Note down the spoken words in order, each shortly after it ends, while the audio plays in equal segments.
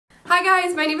Hi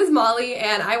guys, my name is Molly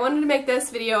and I wanted to make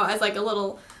this video as like a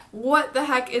little what the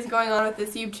heck is going on with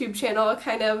this YouTube channel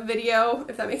kind of video,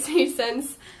 if that makes any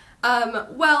sense.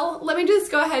 Well, let me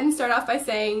just go ahead and start off by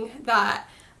saying that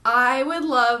I would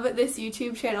love this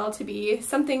YouTube channel to be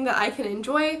something that I can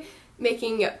enjoy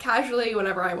making casually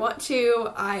whenever I want to.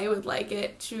 I would like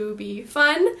it to be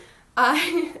fun.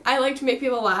 I like to make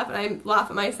people laugh, and I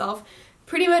laugh at myself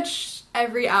pretty much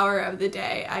every hour of the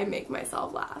day. I make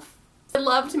myself laugh. I'd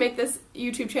love to make this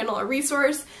YouTube channel a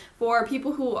resource for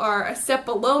people who are a step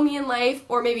below me in life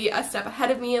or maybe a step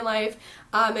ahead of me in life,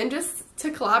 and just to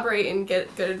collaborate and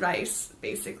get good advice,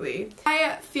 basically.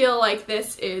 I feel like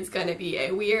this is going to be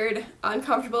a weird,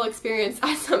 uncomfortable experience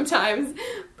at sometimes,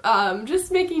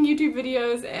 just making YouTube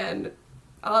videos and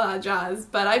all that jazz,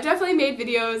 but I've definitely made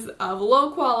videos of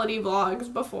low quality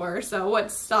vlogs before, so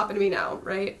what's stopping me now,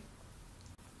 right?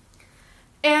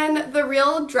 And the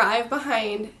real drive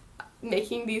behind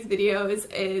making these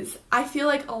videos is I feel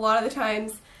like a lot of the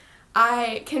times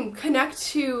I can connect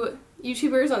to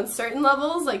YouTubers on certain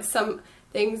levels, like some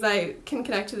things I can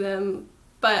connect to them,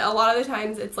 but a lot of the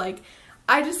times it's like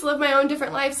I just live my own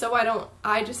different life, so why don't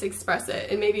I just express it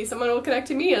and maybe someone will connect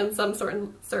to me on some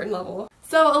certain level.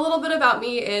 So a little bit about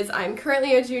me is I'm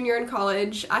currently a junior in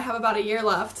college. I have about a year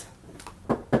left.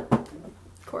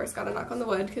 Of course, gotta knock on the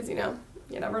wood because, you know,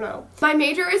 you never know. My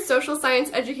major is social science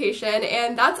education,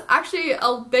 and that's actually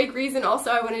a big reason also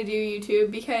I want to do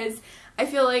YouTube, because I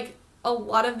feel like a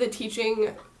lot of the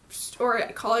teaching or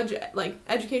college like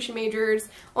education majors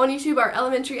on YouTube are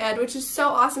elementary ed, which is so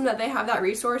awesome that they have that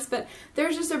resource, but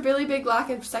there's just a really big lack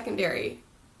of secondary.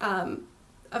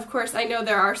 Of course, I know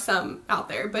there are some out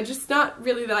there, but just not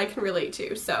really that I can relate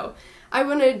to, so I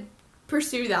want to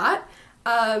pursue that.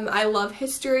 I love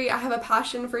history. I have a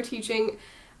passion for teaching.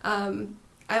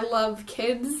 I love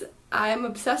kids. I'm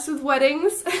obsessed with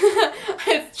weddings.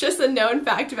 It's just a known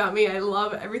fact about me. I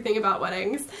love everything about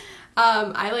weddings.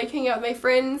 I like hanging out with my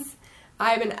friends.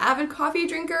 I'm an avid coffee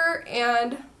drinker,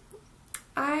 and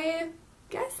I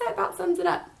guess that about sums it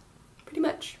up. Pretty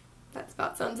much. That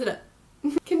about sums it up.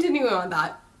 Continuing on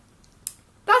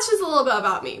that's just a little bit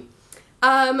about me.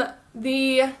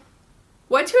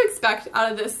 What to expect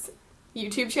out of this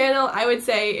YouTube channel, I would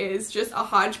say, is just a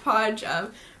hodgepodge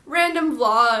of random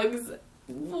vlogs,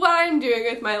 what I'm doing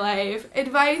with my life,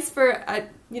 advice for,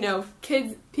 you know,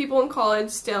 kids, people in college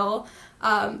still,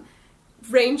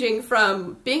 ranging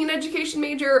from being an education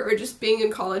major or just being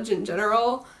in college in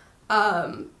general.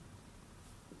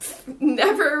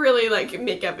 Never really like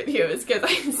makeup videos because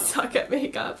I suck at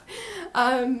makeup.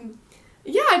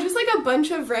 Yeah, just like a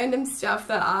bunch of random stuff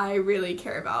that I really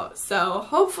care about. So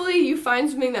hopefully you find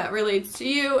something that relates to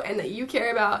you and that you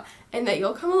care about, and that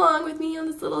you'll come along with me on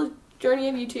this little journey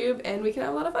of YouTube and we can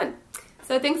have a lot of fun.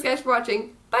 So thanks guys for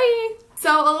watching. Bye!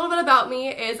 So a little bit about me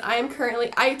is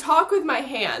I talk with my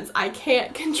hands. I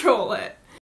can't control it.